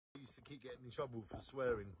keep getting in trouble for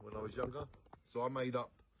swearing when I was younger, so I made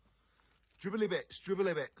up Dribbly bits,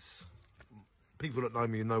 Dribbly bits. People that know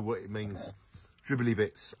me know what it means. Dribbly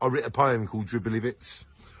bits. I wrote a poem called Dribbly Bits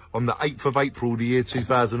on the 8th of April, the year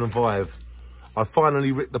 2005. I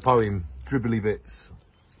finally wrote the poem, Dribbly Bits.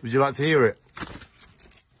 Would you like to hear it?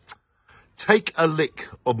 Take a lick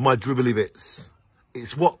of my dribbly bits.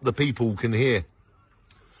 It's what the people can hear.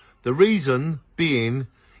 The reason being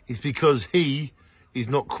is because he is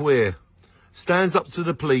not queer. Stands up to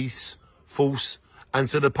the police, force, and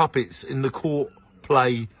to the puppets in the court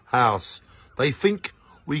play house. They think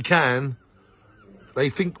we can. They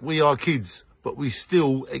think we are kids, but we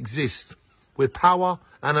still exist. With power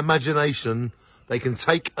and imagination, they can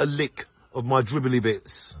take a lick of my dribbly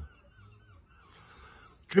bits.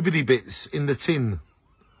 Dribbly bits in the tin.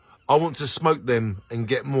 I want to smoke them and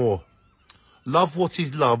get more. Love what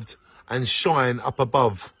is loved and shine up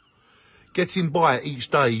above. Getting by each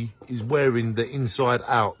day is wearing the inside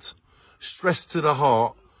out. Stress to the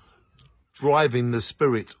heart, driving the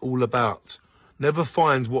spirit all about. Never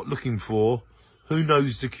find what looking for. Who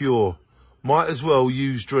knows the cure? Might as well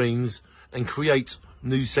use dreams and create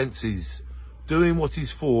new senses. Doing what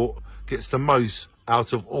is thought gets the most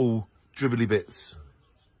out of all dribbly bits.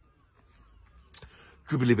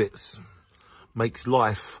 Dribbly bits makes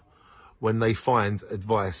life when they find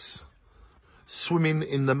advice. Swimming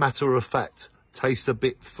in the matter of fact, taste a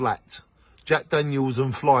bit flat. Jack Daniels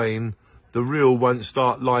and flying, the real won't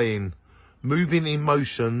start lying. Moving in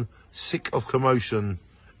motion, sick of commotion.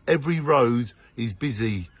 Every road is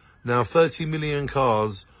busy. Now 30 million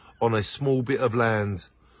cars on a small bit of land.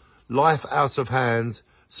 Life out of hand,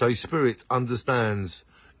 so spirit understands.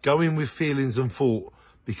 Going with feelings and thought,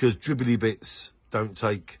 because dribbly bits don't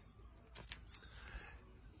take.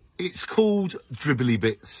 It's called Dribbly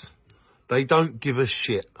Bits. They don't give a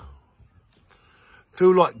shit.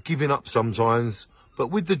 Feel like giving up sometimes, but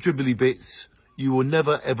with the Dribbly Bits, you will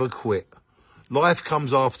never ever quit. Life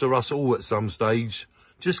comes after us all at some stage.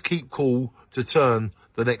 Just keep cool to turn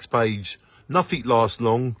the next page. Nothing lasts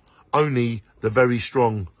long, only the very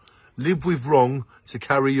strong. Live with wrong to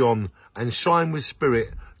carry on, and shine with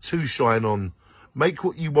spirit to shine on. Make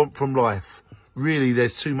what you want from life. Really,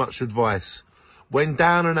 there's too much advice. When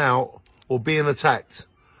down and out or being attacked,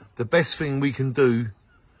 the best thing we can do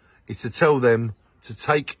is to tell them to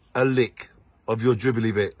take a lick of your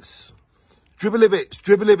dribbly bits. Dribbly bits,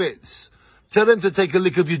 dribbly bits. Tell them to take a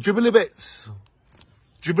lick of your dribbly bits.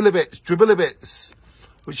 Dribbly bits, dribbly bits.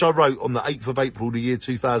 Which I wrote on the 8th of April, the year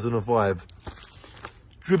 2005.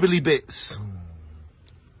 Dribbly bits.